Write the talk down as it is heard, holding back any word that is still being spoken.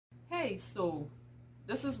Hey, so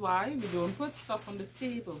this is why we don't put stuff on the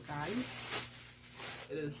table, guys.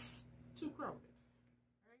 It is too crowded.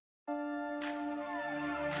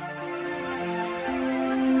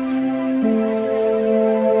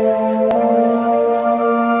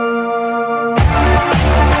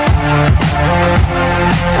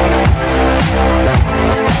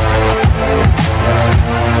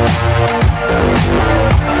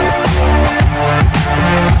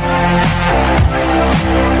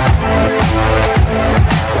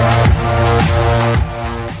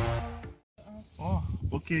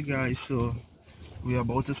 Okay guys, so we're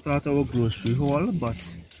about to start our grocery haul,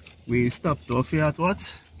 but we stopped off here at what?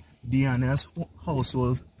 Diana's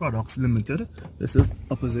Household Products Limited. This is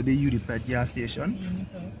opposite the Unipet gas station.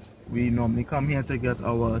 We normally come here to get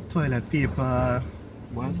our toilet paper,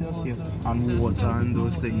 and water and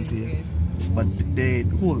those things here. But they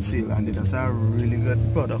wholesale and they just have really good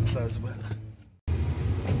products as well.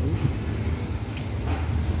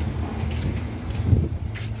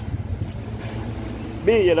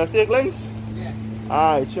 B, you just take links? Yeah.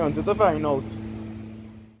 Alright, chance to find out.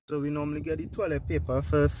 So we normally get the toilet paper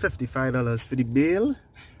for $55 for the bale,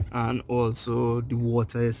 and also the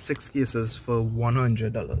water is 6 cases for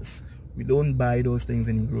 $100. We don't buy those things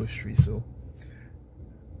in the grocery, so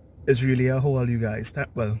it's really a haul, you guys.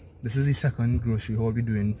 Well, this is the second grocery haul we're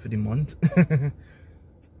doing for the month.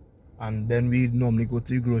 And then we normally go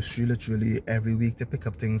to the grocery literally every week to pick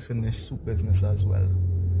up things for the soup business as well.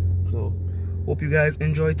 So hope you guys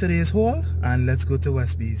enjoy today's haul, and let's go to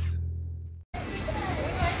Westby's.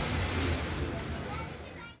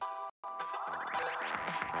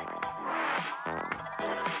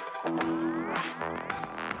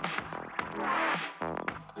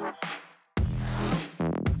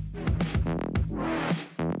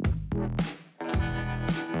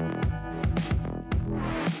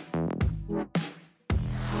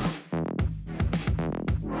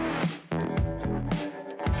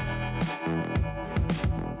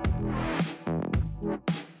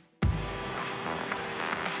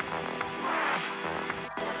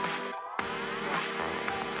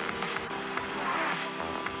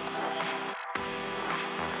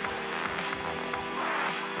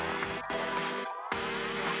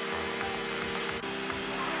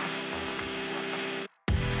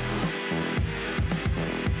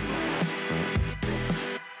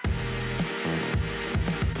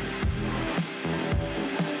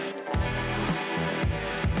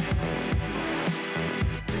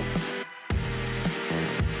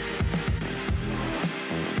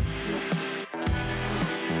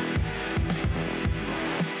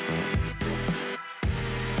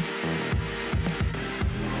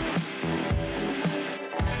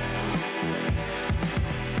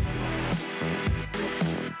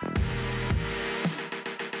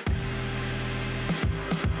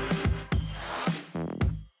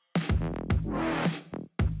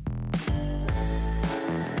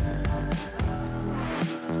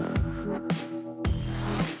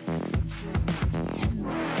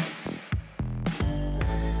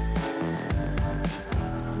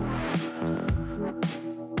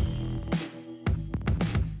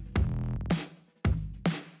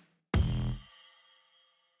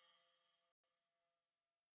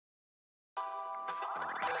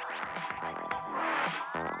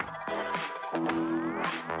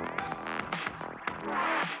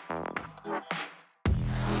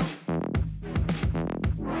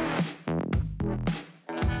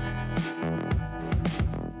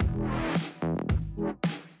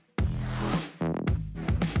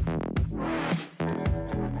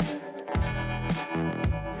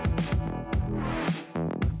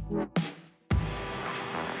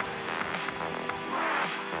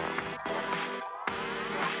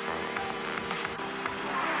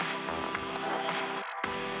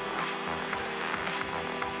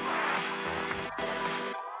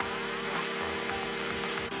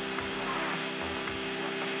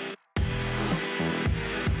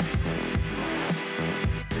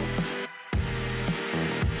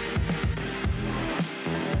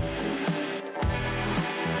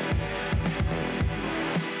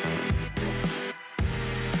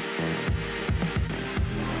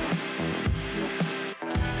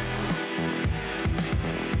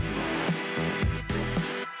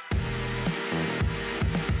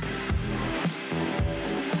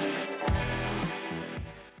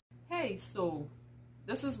 So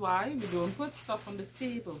this is why we don't put stuff on the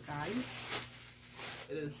table, guys.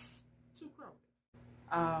 It is too crowded.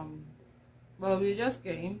 Well, we just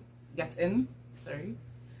get in.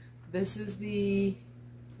 This is the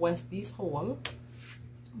Westby's haul,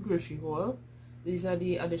 grocery haul. These are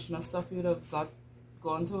the additional stuff you would have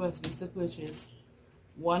gone to Westby's to purchase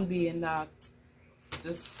One being that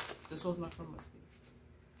this was not from my space.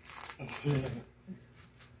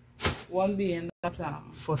 One being that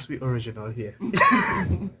first we original here.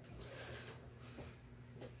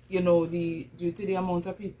 you know, due to the amount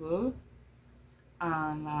of people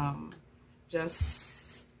and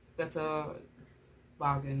just better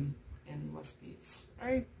bargain in Westbeats,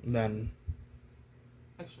 right? Then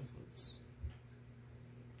Extra foods.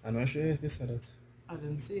 I'm not sure if you said it. I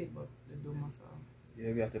didn't say it, but it don't matter.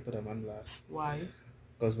 Yeah, we have to put them on blast. Why?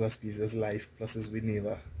 Because Westbeats is life plus is with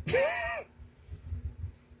neighbor.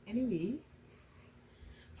 Anyway,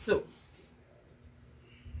 so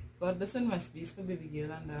got this in Westbeats for baby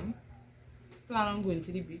girl and them. Plan on going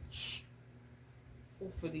to the beach.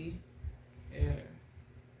 Hopefully,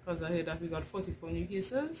 because I heard that we got 44 new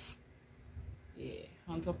cases. Yeah,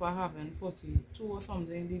 on top of having 42 or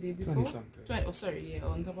something the day before. 20 something. 20, oh, sorry, yeah,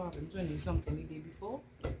 on top of having 20 something the day before.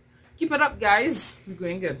 Keep it up, guys. We're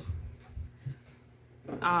going good.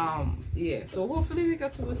 Yeah, so hopefully we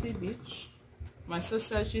get to go to the beach. My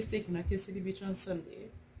sister said she's taking her kids to the beach on Sunday.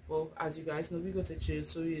 Well, as you guys know, we go to church,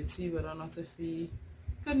 so we'll see whether or not if we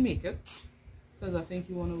can make it. Because I think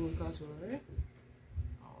you want to work as well, right?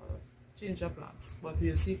 Or change our plans. But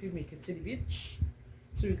we'll see if we make it to the beach.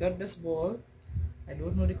 So we got this ball. I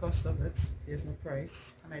don't know the cost of it. There's no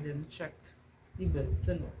price. And I didn't check the bill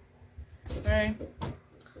to know. Alright.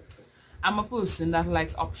 I'm a person that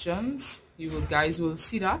likes options. You guys will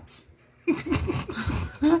see that.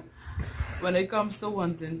 When it comes to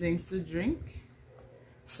wanting things to drink.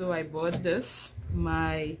 So I bought this.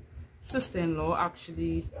 My sister-in-law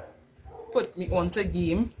actually put me onto a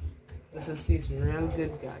game. This tastes real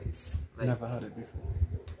good, guys. Like, Never had it before.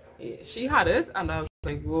 Yeah, she had it and I was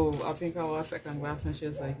like, whoa, I think I was second glass, and she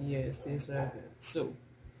was like, yeah, it tastes real good. So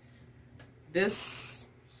this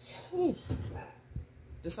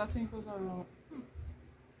I think was around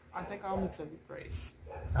I think I'll mix up the price.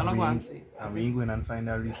 I'm not going to say. And we ain't going and find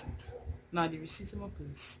a receipt. Nah, the receipt in my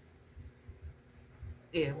place.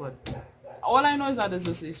 Yeah, but all I know is that this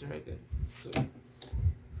tastes very good. So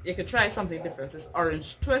you could try something different. It's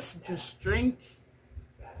orange twist juice drink.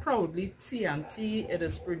 Proudly T&T. It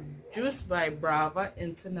is produced by Brava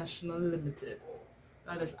International Limited.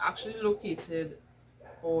 That is actually located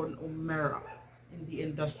on Omera in the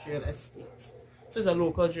industrial estate. So it's a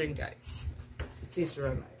local drink, guys. It tastes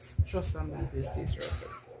real nice. Trust me, this tastes real good.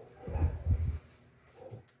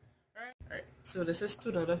 Alright, so this is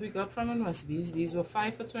 $2 we got from Westbeats. These were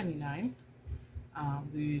 5 for $29.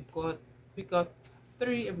 We got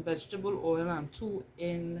 3 in vegetable oil and 2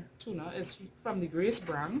 in tuna. It's from the Grace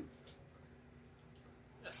brand.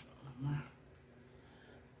 Just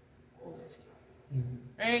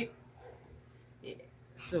right. Yeah.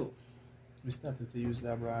 So we started to use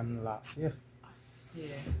that brand last year.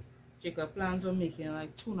 Yeah. Jacob plans on making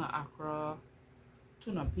like tuna akra,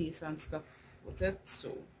 tuna paste and stuff with it.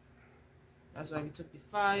 So that's why we took the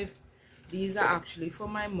 5. These are actually for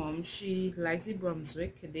my mom. She likes the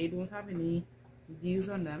Brunswick. They don't have any deals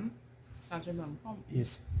on them. Can't remember.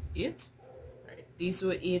 Yes. 8? Right. These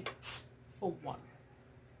were 8 for 1.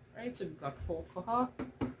 Right, so we got 4 for her.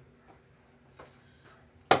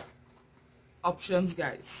 Options,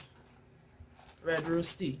 guys. Red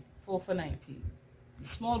roast tea, 4 for 19. The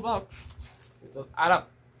small box, it will add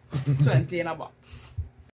up 20 in a box.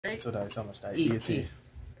 Right? So that's how much that 80.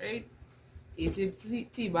 Right? 80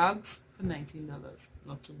 tea bags for $19.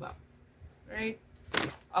 Not too bad. Right?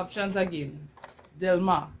 Options again.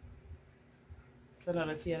 Dilma. It's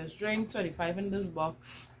another tea and drink, 25 in this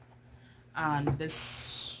box. And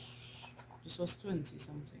this was 20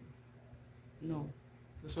 something. No,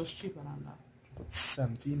 this was cheaper than that. But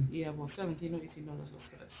 17. Yeah, about $17 or $18 was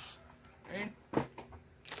for this. Right?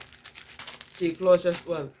 J-cloth just,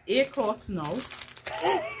 well, a cloth now.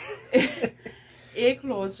 A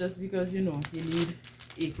cloth just because, you know, you need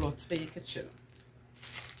a cloth for your kitchen.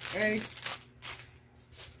 Right?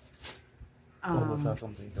 Almost have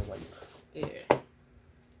something to wipe. Yeah.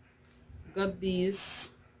 Got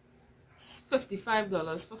these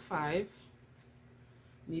 $55 for 5.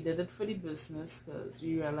 Needed it for the business because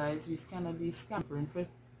we realized we cannot be scampering for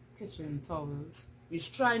kitchen towels. We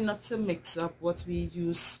try not to mix up what we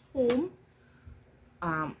use home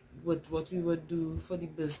with what we would do for the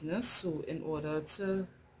business. So in order to,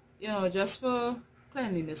 you know, just for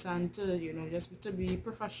cleanliness and to, you know, just to be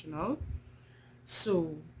professional.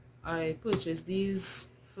 So I purchased these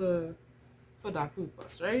for that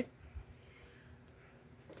purpose, right?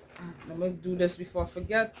 I'm gonna do this before I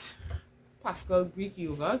forget. Pascal Greek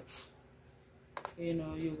yogurt. You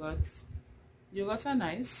know, yogurts are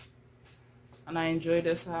nice, and I enjoy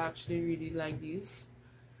this. I actually really like these.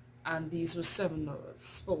 and these were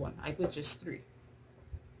 $7 for one. I purchased 3.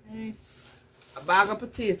 Okay. A bag of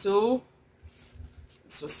potato,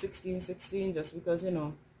 so 16 just because you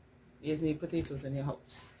know you just need potatoes in your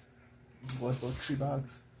house. You bought about 3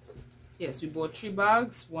 bags? Yes, we bought 3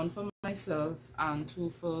 bags, 1 for myself and 2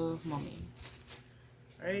 for mommy.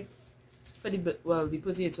 Right? For the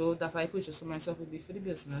potato that I purchased for myself would be for the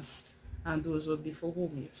business, and those would be for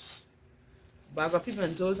home use. Bag of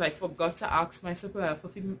pimentos, I forgot to ask my supplier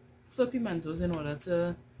for pimentos in order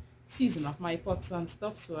to season up my pots and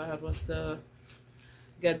stuff, so I had was to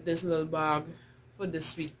get this little bag for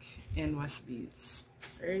this week in Westby's.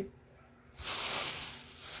 Right?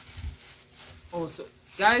 Also,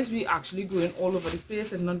 guys, we actually going all over the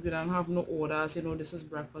place and not gonna have no orders. You know, this is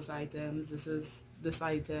breakfast items, this is this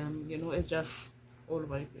item, you know, it's just all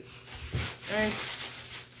over the place. Right?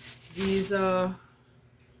 These are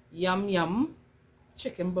yum yum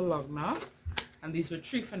chicken bologna, and these were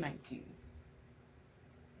 3 for $19.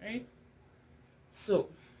 Right? So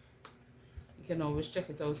you can always check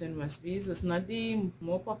it out in Westby's. It's not the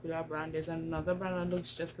more popular brand. There's another brand that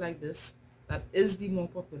looks just like this that is the more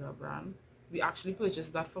popular brand. We actually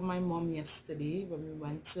purchased that for my mom yesterday when we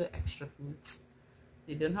went to Extra Foods.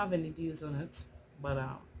 They didn't have any deals on it, but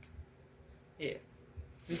yeah,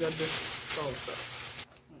 we got this also.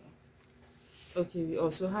 Okay, we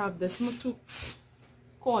also have this Matuks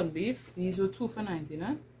corned beef. These were 2 for $19,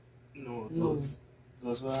 eh? No,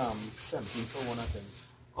 those were 17 for one, I think.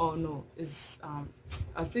 Oh no, it's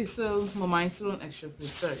I think still my mind's still on Extra Food,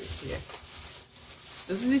 sorry. Yeah.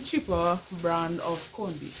 This is the cheaper brand of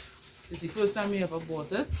corned beef. It's the first time we ever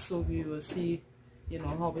bought it, so we will see, you know,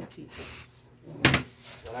 how it tastes.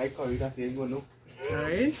 Well, I call you that ain't gonna know.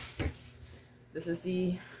 Sorry. This is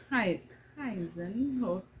the Heisen.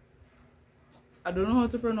 Oh, I don't know how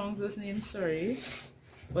to pronounce this name, sorry.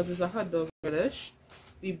 But it's a hot dog dish.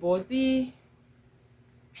 We bought the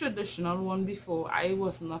traditional one before. I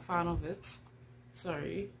wasn't a fan of it.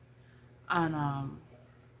 Sorry. And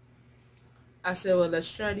I said, well,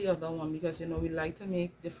 let's try the other one because, you know, we like to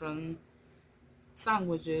make different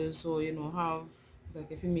sandwiches, or, you know, have,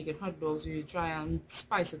 like, if you make it hot dogs, you try and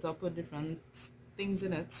spice it up with different things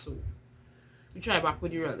in it. So we try back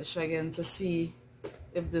with the relish again to see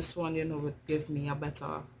if this one, you know, would give me a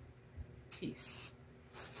better taste.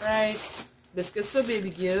 Right, biscuits for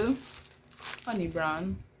baby girl, funny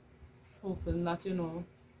brand. Hopefully that, you know,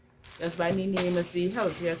 just by the name is the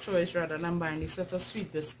healthier choice rather than buying the set of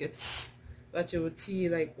sweet biscuits that you would see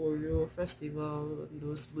like Oreo Festival,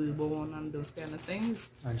 those bourbon and those kind of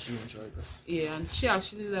things. And she enjoyed this. Yeah, and she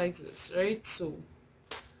actually likes this, right? So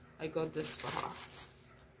I got this for her.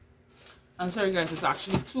 And sorry guys, it's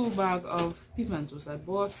actually 2 bags of pimentos I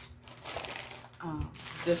bought.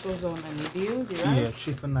 This was on any deal, the rice?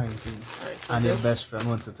 Yeah, 3 for $19. Right, so and your best friend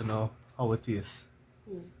wanted to know how it tastes.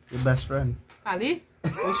 Who? Your best friend. Ali?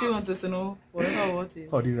 Well, she wanted to know what it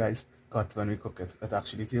is. How the rice cut when we cook it. It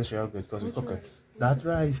actually tastes real good because we cook rice? it. That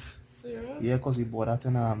rice. Serious? Yeah, because we bought that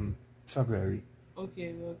in February.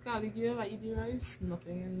 Okay, well, Kali girl, I eat the rice,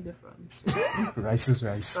 nothing in difference. Rice is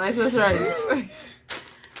rice. Rice is rice.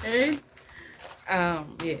 Hey?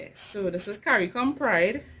 Yeah, so this is CARICOM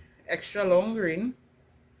Pride, extra long grain.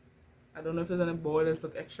 I don't know if there's any boilers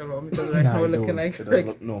look extra long because right now we're looking like... It does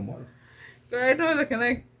look normal. Right now we're looking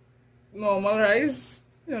like normal rice,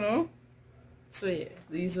 you know. So yeah,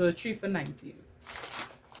 these were 3 for $19.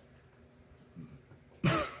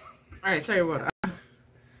 Alright, sorry about that.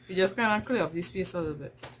 We just kind of clear up this space a little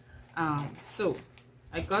bit. So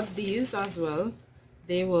I got these as well.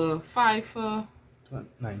 They were 5 for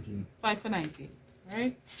 19. 5 for 19,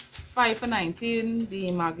 right? 5 for 19. The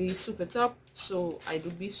Maggi soup it up. So I do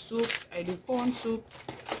beef soup, I do corn soup,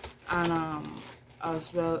 and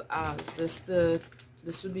as well as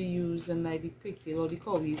this will be used in like the pigtail or the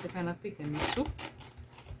curry to kind of thicken the soup.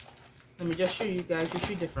 Let me just show you guys the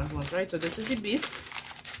 3 different ones, right? So this is the beef.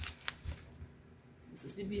 This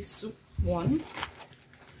is the beef soup one.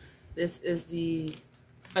 This is the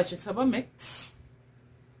vegetable mix,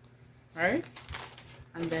 right?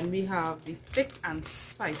 And then we have the thick and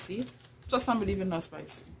spicy. Just some believe it not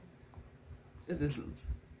spicy. It isn't.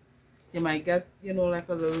 You might get, you know, like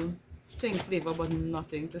a little thing flavor, but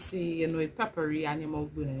nothing to see, you know, it peppery and your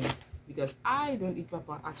mouth burning, because I don't eat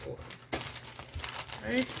pepper at all.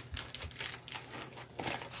 Right?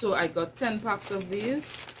 So I got 10 packs of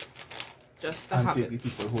these just to have it. And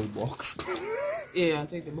take the whole box. Yeah, and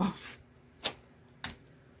take the box.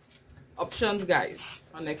 Options, guys,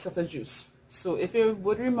 on next set of juice. So if you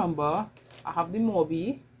would remember, I have the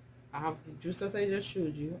Mobi, I have the juice that I just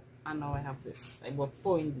showed you, and now I have this. I bought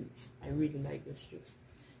 4 in these. I really like this juice.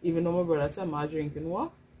 Even though my brother said I'm not drinking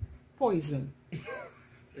what? poison.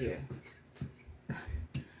 Yeah.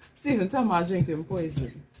 Stephen tell me I'm drinking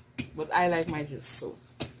poison. But I like my juice, so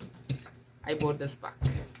I bought this back.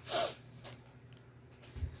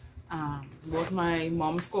 Bought my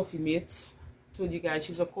mom's coffee mate. Told you guys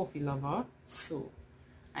she's a coffee lover, so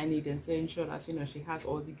I needed to ensure that, you know, she has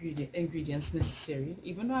all the ingredients necessary.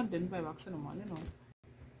 Even though I didn't buy back cinnamon, you know.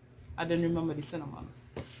 I didn't remember the cinnamon.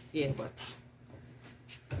 Yeah, but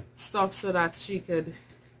stuff so that she could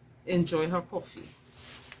enjoy her coffee.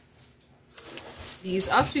 These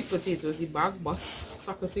are sweet potatoes, the bag bus.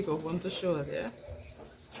 So I could take off one to show her there.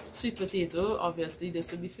 Sweet potato, obviously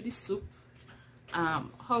this will be for the soup.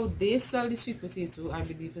 How they sell the sweet potato, I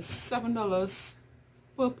believe, is $7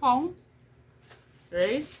 per pound,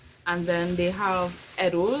 right? And then they have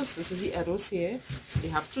Edos. This is the Edos here. They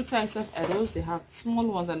have two types of Edos. They have small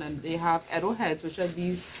ones, and then they have Edo heads, which are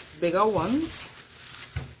these bigger ones,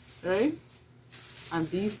 right? And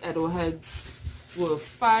these Edo heads were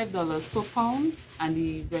 $5 per pound, and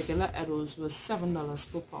the regular Edos was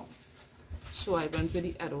 $7 per pound. So I went with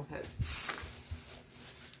the Edo heads.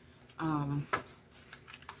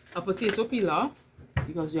 A potato peeler,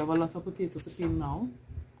 because we have a lot of potatoes to peel now.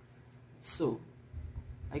 So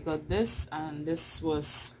I got this, and this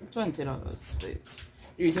was $20. But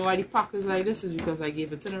the reason why the pack is like this is because I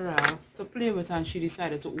gave it to Narelle to play with, and she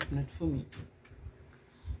decided to open it for me.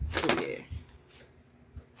 So yeah,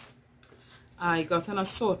 I got an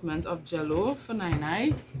assortment of Jello for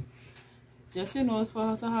Nai, just, you know, for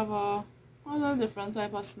her to have a little different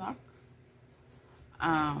type of snack.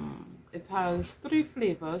 It has 3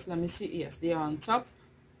 flavors. Let me see. Yes, they are on top.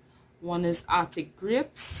 One is Arctic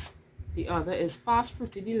grapes. The other is Fast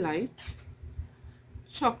Fruity Delight.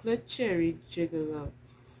 Chocolate cherry gigolo.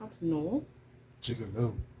 No.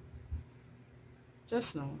 Gigolo.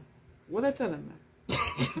 Just no. What are you telling me?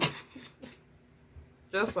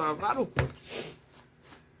 Just for a battle pot.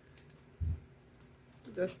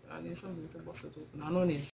 Just, I need something to bust it open. I don't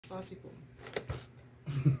need spicy corn.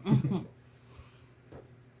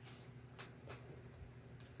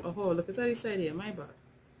 Oh, look at that side here. My bad.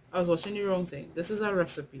 I was watching the wrong thing. This is a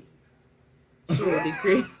recipe. So the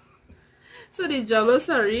great. So the Jello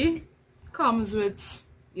Sari comes with,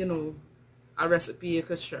 you know, a recipe you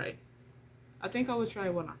could try. I think I will try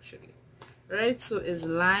one actually. Right? So it's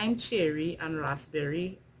lime, cherry, and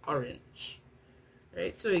raspberry orange.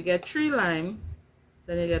 Right? So you get 3 lime,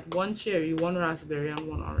 then you get 1 cherry, 1 raspberry, and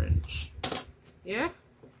 1 orange. Yeah?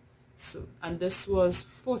 So, and this was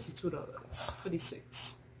 $42 for the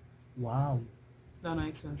 6. Wow. That's not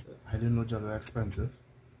expensive. I didn't know Jello was expensive.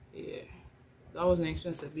 Yeah, that wasn't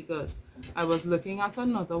expensive because I was looking at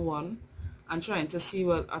another one and trying to see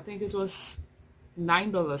what, I think it was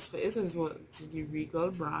 $9 for it. Is what the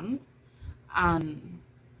Regal brand. And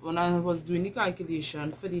when I was doing the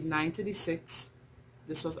calculation for the 9 to the 6,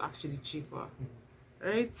 this was actually cheaper.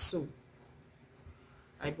 Right? So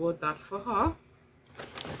I bought that for her.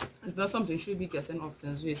 It's not something she'll be getting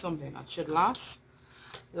often, so it's something that should last.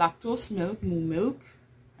 Lactose milk, moo milk.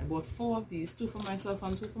 I bought 4 of these, 2 for myself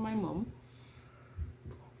and 2 for my mom,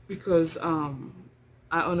 because I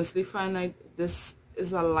honestly find like this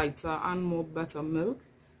is a lighter and more better milk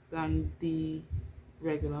than the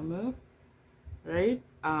regular milk, right?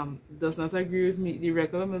 Does not agree with me. The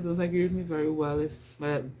regular milk doesn't agree with me very well.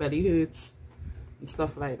 My belly hurts and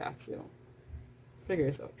stuff like that, you know. Figure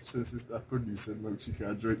it out. Since she started producing milk, she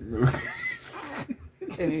can't drink milk.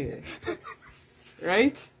 Anyway,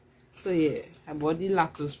 right? So yeah, I bought the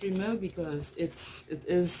lactose-free milk because it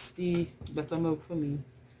is the better milk for me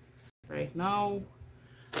right now.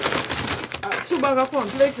 2 bags of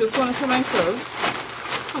cornflakes. This one is for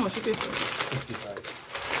myself. How much you pay for it?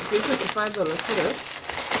 $55. You pay $55 for this.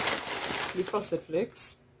 The frosted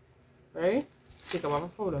flakes, right? Think about a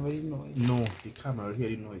problem with the noise. No, the camera will hear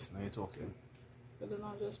the noise now you're talking. But then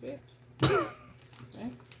I'll just wait. Okay.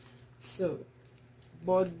 So,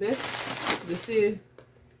 bought this. They say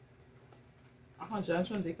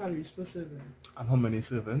 120 calories per serving. And how many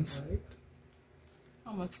servings? Right.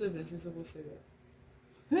 How much servings is supposed to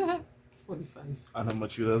get? 45. And how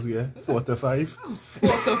much you guys get? 4 to 5? 4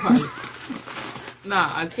 to 5.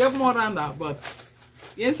 Nah, I'll get more than that, but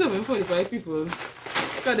you ain't serving 45 people.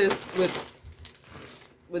 Because this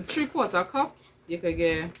with 3/4 cup, you can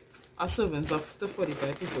get a servings of to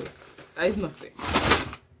 45 people. That is nothing.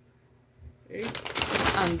 Okay.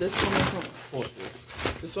 And this one was 40.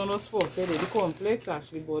 This one was 40. The cornflakes, I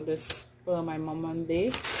actually bought this for my mom and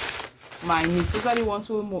day. My nieces are the ones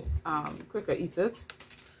who quicker eat it.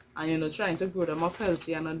 And you know, trying to grow them up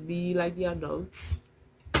healthy and not be like the adults.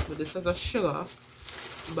 But this has a sugar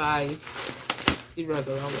by the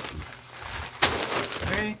regular one.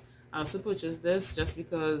 Alright. I also purchased this just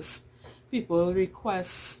because people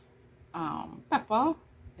request pepper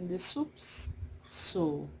in the soups.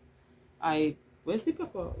 So where's the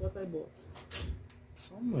pepper? What I bought?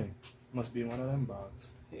 Somewhere. Must be in one of them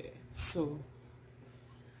bags. Yeah. So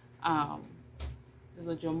there's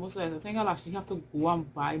a jumbo size. I think I'll actually have to go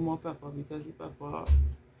and buy more pepper because the pepper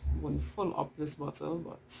won't fill up this bottle.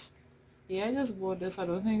 But yeah, I just bought this. I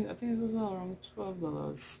think this was around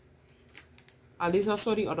 $12. At least I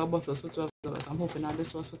saw the other bottles for $12. I'm hoping that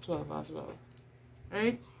this was for 12 as well.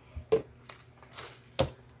 Right?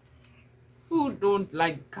 Who don't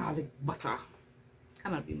like garlic butter?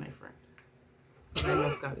 Cannot be my friend. I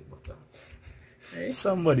love garlic butter. Right?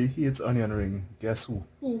 Somebody hates onion ring. Guess who?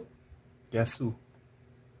 Who? Guess who?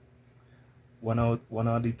 One of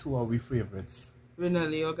the two are we favorites.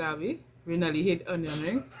 Rinelli or Gabby? Rinelli hate onion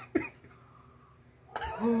ring.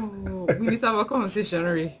 Oh, we need to have a conversation,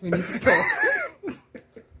 Ray. We need to talk.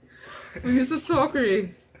 We need to talk,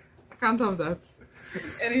 Ray. I can't have that.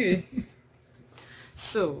 Anyway.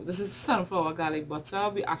 So, this is sunflower garlic butter.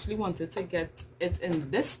 We actually wanted to get it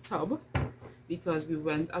in this tub because we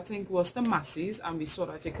went, I think it was the Macy's, and we saw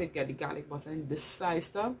that you could get the garlic butter in this size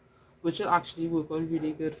tub, which will actually work out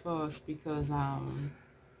really good for us because Mom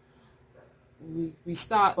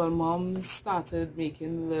started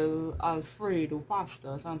making little Alfredo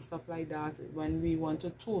pastas and stuff like that when we want to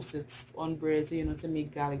toast it on bread, to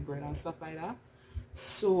make garlic bread and stuff like that.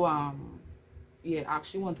 So yeah, I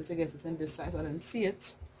actually wanted to get it in this size. I didn't see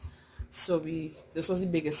it, so this was the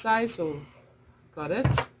biggest size, so got it.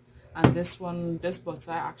 And this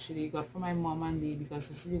butter I actually got for my mom and Lee because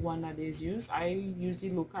this is the one that they use. I use the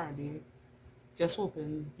low carb, just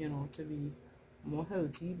hoping to be more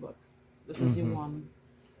healthy, but this is the one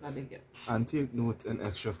that they get. And take note, in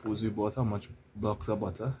extra foods we bought how much blocks of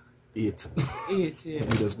butter? 8. 8, yeah.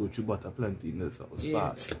 We just go through butter plenty in this house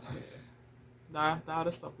fast. Yeah. That had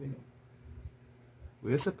to stop,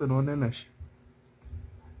 We're sipping on the Nash.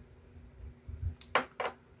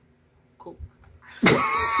 Coke.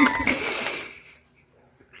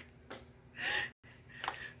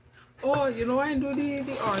 Oh, I do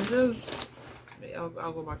the oranges.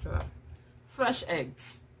 I'll go back to that. Fresh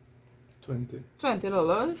eggs. $20.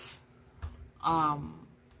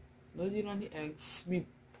 No deal on the eggs. We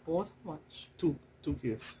bought how much? Two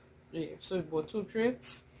cases. Yeah, so we bought 2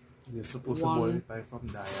 crates. We're supposed to boil it by from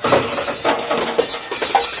there.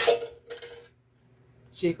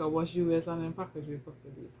 Jacob was US and then package we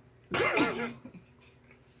properly.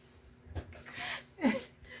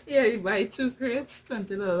 Yeah, you buy 2 crates,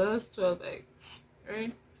 $20, 12 eggs,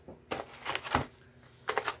 right?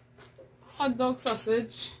 Hot dog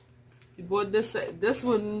sausage. We bought this.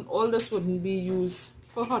 All this wouldn't be used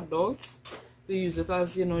for hot dogs. We use it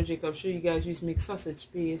as Jacob showed you guys. We make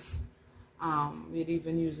sausage paste. We'd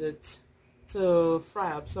even use it to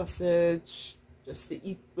fry up sausage, just to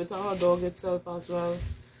eat with a hot dog itself as well.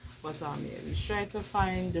 But yeah, we try to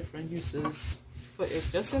find different uses for it,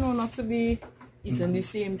 just not to be eating the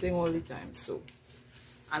same thing all the time. So,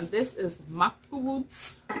 and this is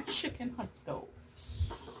McFood's chicken hot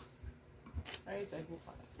dogs. Right, I hope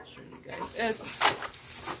I can show you guys it.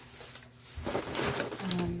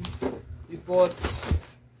 We bought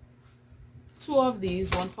 2 of these,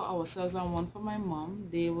 one for ourselves and one for my mom.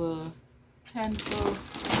 They were 10 for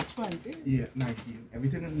 20. Yeah, 19.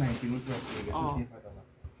 Everything is 19 with plus we get to save $5.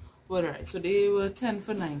 Well, right, so they were 10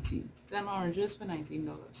 for 19. 10 oranges for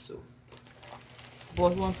 $19. So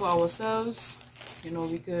bought one for ourselves.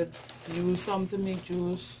 We could use some to make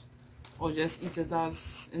juice or just eat it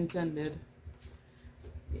as intended.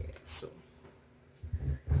 Yeah, so.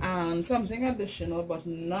 And something additional, but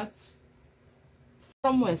not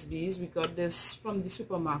from Westby's. We got this from the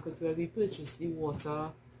supermarket where we purchased the water.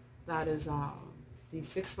 That is the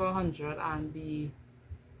 6 for 100 and the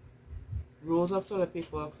rolls of toilet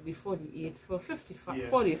paper for the 48 for 55. Yeah.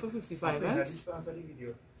 48 for 55, right? At the start of the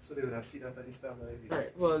video, so they would see that at the start of the video.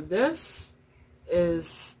 Right. Well, this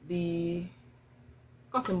is the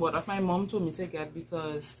cotton bud that my mom told me to get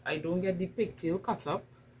because I don't get the pigtail cut up,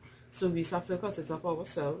 so we have to cut it up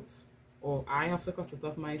ourselves, or I have to cut it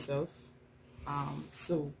up myself.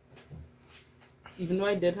 So even though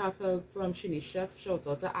I did have help from Shini Chef, shout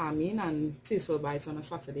out to Armin and Tasteful Bites on a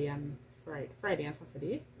Saturday and Friday and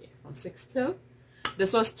Saturday, yeah, from 6 till.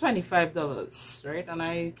 This was $25, right? And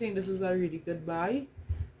I think this is a really good buy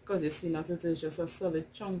because you see that it is just a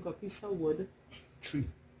solid chunk of piece of wood. Tree,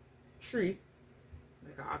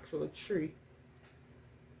 like an actual tree.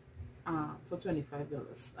 For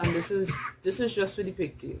 $25, and this is just for the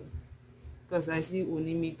pigtail because that's the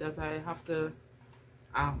only meat that I have to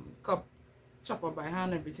chop up by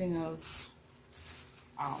hand. Everything else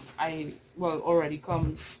already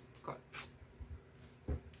comes cut.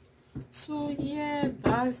 So yeah,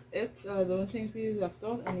 that's it. I don't think we left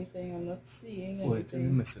out anything. I'm not seeing The only thing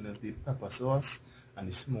anything. missing is the pepper sauce and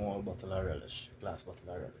the small bottle of relish, glass bottle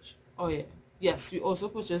of relish. Oh yeah, yes. We also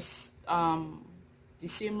purchased the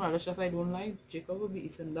same relish that I don't like. Jacob will be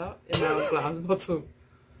eating that in our glass bottle,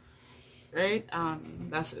 right?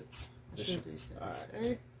 That's it. I should do this,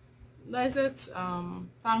 right? That's it.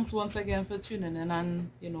 Thanks once again for tuning in and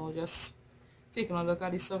just taking a look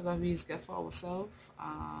at the stuff that we get for ourselves.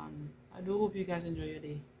 And I do hope you guys enjoy your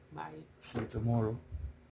day. Bye. See you tomorrow.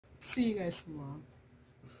 See you guys tomorrow.